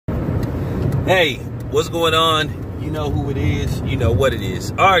Hey, what's going on? You know who it is. You know what it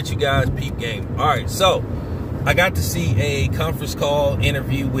is. All right, you guys, peep game. All right, so I got to see a conference call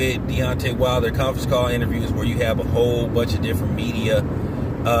interview with Deontay Wilder. Conference call interviews where you have a whole bunch of different media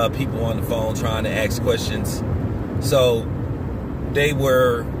people on the phone trying to ask questions. So they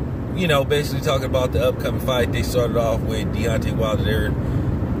were, you know, basically talking about the upcoming fight. They started off with Deontay Wilder. They're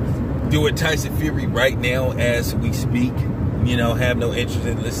doing Tyson Fury right now as we speak. You know, have no interest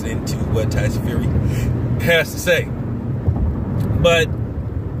in listening to what Tyson Fury has to say. But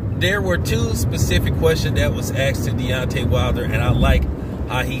there were two specific questions that was asked to Deontay Wilder, and I like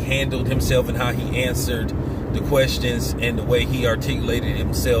how he handled himself and how he answered the questions and the way he articulated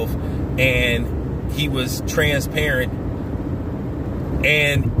himself. And he was transparent,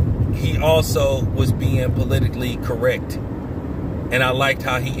 and he also was being politically correct. And I liked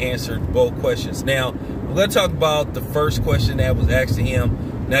how he answered both questions. Now, I'm going to talk about the first question that was asked to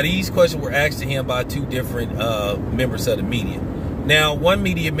him. Now, these questions were asked to him by two different members of the media. Now, one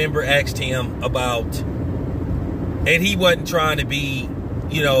media member asked him about, and he wasn't trying to be,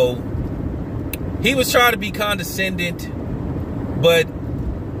 you know, he was trying to be condescending, but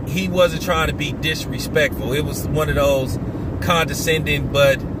he wasn't trying to be disrespectful. It was one of those condescending,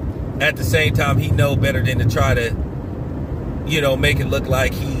 but at the same time, he know better than to try to, you know, make it look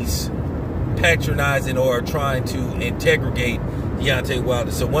like he's patronizing or trying to interrogate Deontay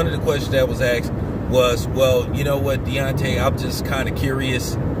Wilder. So one of the questions that was asked was, well, you know what, Deontay, I'm just kind of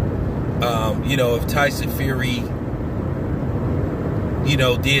curious, you know, if Tyson Fury, you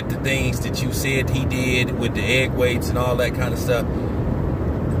know, did the things that you said he did with the egg weights and all that kind of stuff,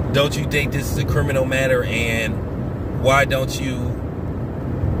 don't you think this is a criminal matter, and why don't you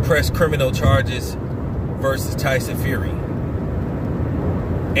press criminal charges versus Tyson Fury?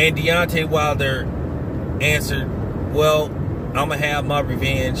 And Deontay Wilder answered, well, I'm going to have my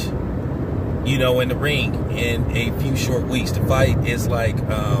revenge, you know, in the ring in a few short weeks. The fight is like,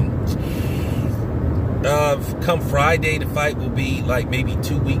 come Friday, the fight will be like maybe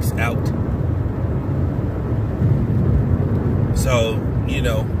 2 weeks out. So, you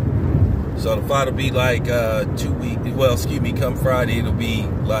know, so the fight will be like 2 weeks, well, excuse me, come Friday, it'll be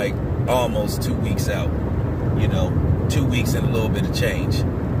like almost 2 weeks out, you know, 2 weeks and a little bit of change.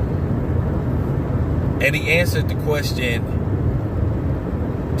 And he answered the question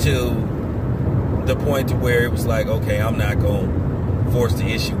to the point to where it was like, okay, I'm not going to force the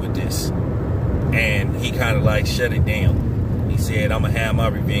issue with this. And he kind of like shut it down. He said, I'm going to have my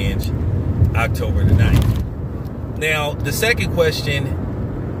revenge October the 9th. Now, the second question,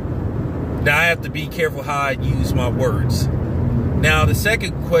 now I have to be careful how I use my words. Now, the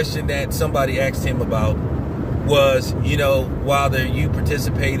second question that somebody asked him about was, you know, Wilder, you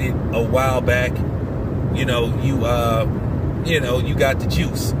participated a while back. You know, you got the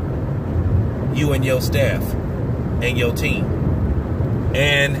juice. You and your staff and your team.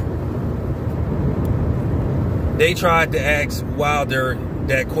 And they tried to ask Wilder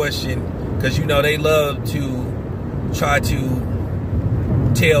that question because, you know, they love to try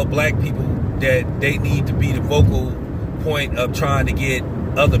to tell black people that they need to be the vocal point of trying to get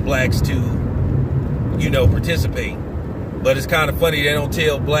other blacks to, you know, participate. But it's kind of funny, they don't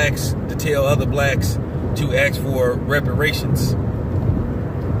tell blacks to tell other blacks to ask for reparations.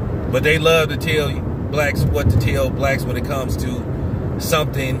 But they love to tell blacks what to tell blacks when it comes to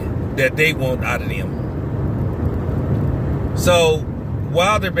something that they want out of them. So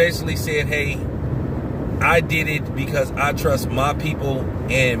Wilder basically said, hey, I did it because I trust my people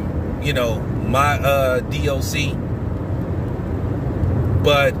and, you know, my DOC.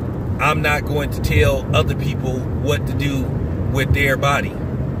 But I'm not going to tell other people what to do with their body.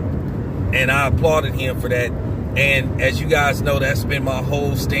 And I applauded him for that. And as you guys know, that's been my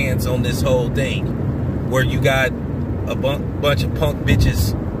whole stance on this whole thing. Where you got a bunch of punk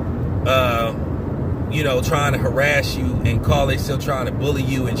bitches, you know, trying to harass you and call themselves trying to bully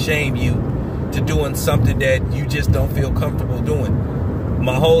you and shame you to doing something that you just don't feel comfortable doing.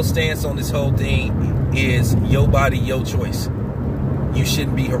 My whole stance on this whole thing is your body, your choice. You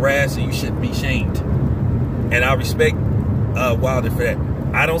shouldn't be harassed and you shouldn't be shamed. And I respect Wilder for that.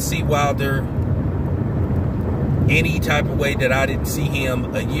 I don't see Wilder any type of way that I didn't see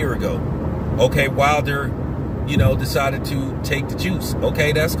him a year ago. Okay, Wilder, you know, decided to take the juice.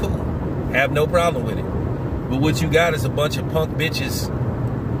 Okay, that's cool. Have no problem with it. But what you got is a bunch of punk bitches,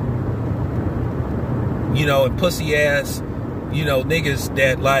 you know, and pussy ass, you know, niggas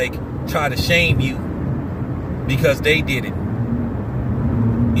that like try to shame you because they did it.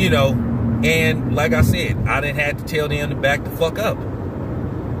 You know, and like I said, I didn't have to tell them to back the fuck up.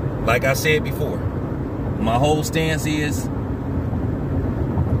 Like I said before, my whole stance is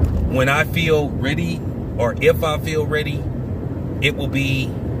when I feel ready, or if I feel ready, it will be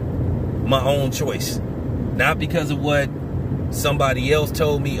my own choice. Not because of what somebody else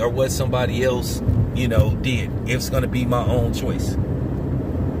told me or what somebody else, you know, did. It's going to be my own choice.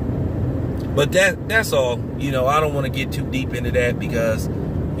 But that's all. You know, I don't want to get too deep into that because,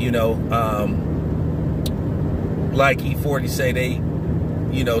 you know, like E40 say, they,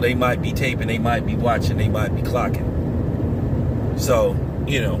 you know, they might be taping, they might be watching, they might be clocking. So,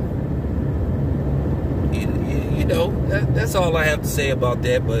 you know, that's all I have to say about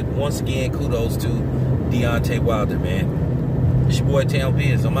that. But once again, kudos to Deontay Wilder, man. It's your boy Town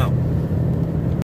Biz. I'm out.